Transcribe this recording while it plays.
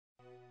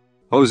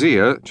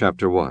Hosea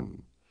chapter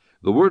 1.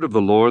 The word of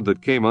the Lord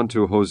that came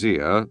unto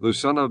Hosea, the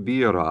son of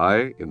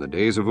Beeri, in the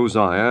days of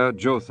Uzziah,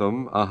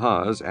 Jotham,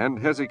 Ahaz, and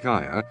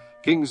Hezekiah,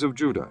 kings of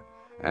Judah,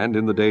 and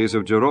in the days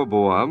of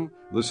Jeroboam,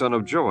 the son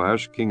of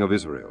Joash, king of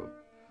Israel.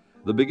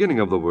 The beginning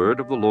of the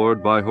word of the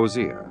Lord by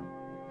Hosea.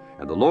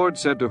 And the Lord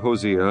said to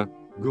Hosea,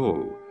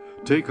 Go,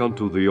 take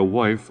unto thee a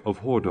wife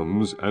of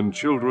whoredoms and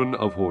children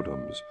of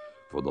whoredoms,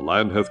 for the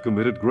land hath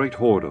committed great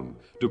whoredom,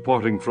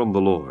 departing from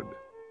the Lord.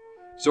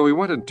 So he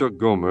went and took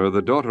Gomer,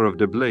 the daughter of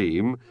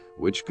Diblaim,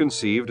 which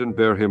conceived and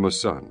bare him a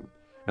son.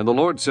 And the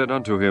Lord said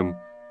unto him,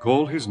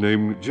 Call his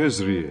name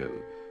Jezreel,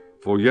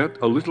 for yet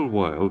a little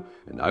while,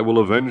 and I will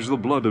avenge the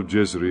blood of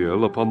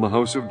Jezreel upon the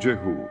house of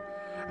Jehu,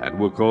 and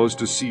will cause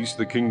to cease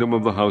the kingdom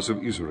of the house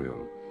of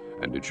Israel.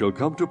 And it shall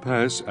come to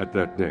pass at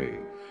that day,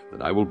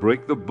 that I will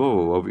break the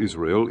bow of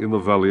Israel in the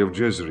valley of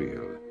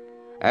Jezreel.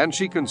 And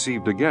she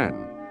conceived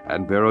again,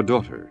 and bare a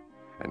daughter.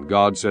 And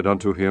God said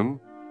unto him,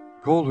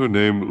 Call her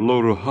name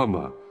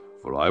Loruhamah,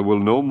 for I will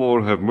no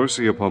more have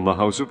mercy upon the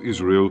house of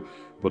Israel,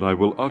 but I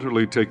will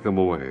utterly take them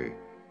away.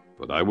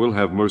 But I will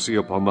have mercy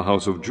upon the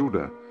house of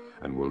Judah,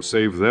 and will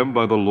save them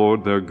by the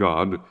Lord their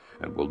God,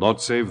 and will not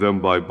save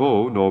them by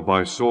bow, nor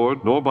by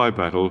sword, nor by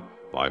battle,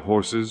 by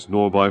horses,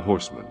 nor by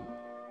horsemen.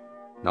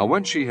 Now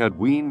when she had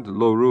weaned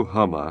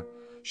Loruhamah,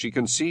 she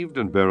conceived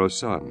and bare a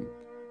son.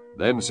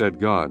 Then said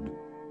God,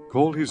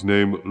 Call his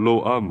name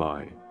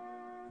Lo-ammi,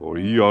 for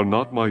ye are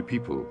not my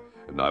people,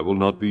 and I will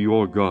not be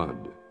your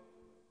God.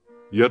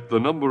 Yet the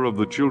number of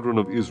the children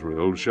of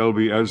Israel shall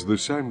be as the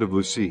sand of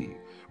the sea,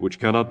 which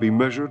cannot be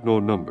measured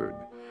nor numbered.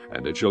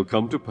 And it shall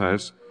come to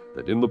pass,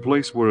 that in the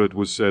place where it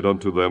was said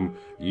unto them,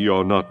 Ye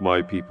are not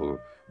my people,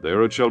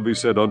 there it shall be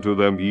said unto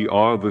them, Ye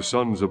are the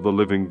sons of the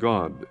living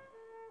God.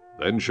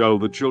 Then shall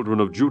the children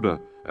of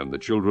Judah and the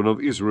children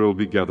of Israel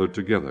be gathered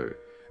together,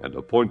 and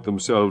appoint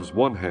themselves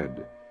one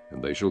head,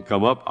 and they shall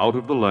come up out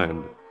of the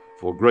land,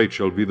 for great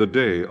shall be the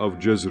day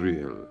of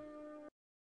Jezreel.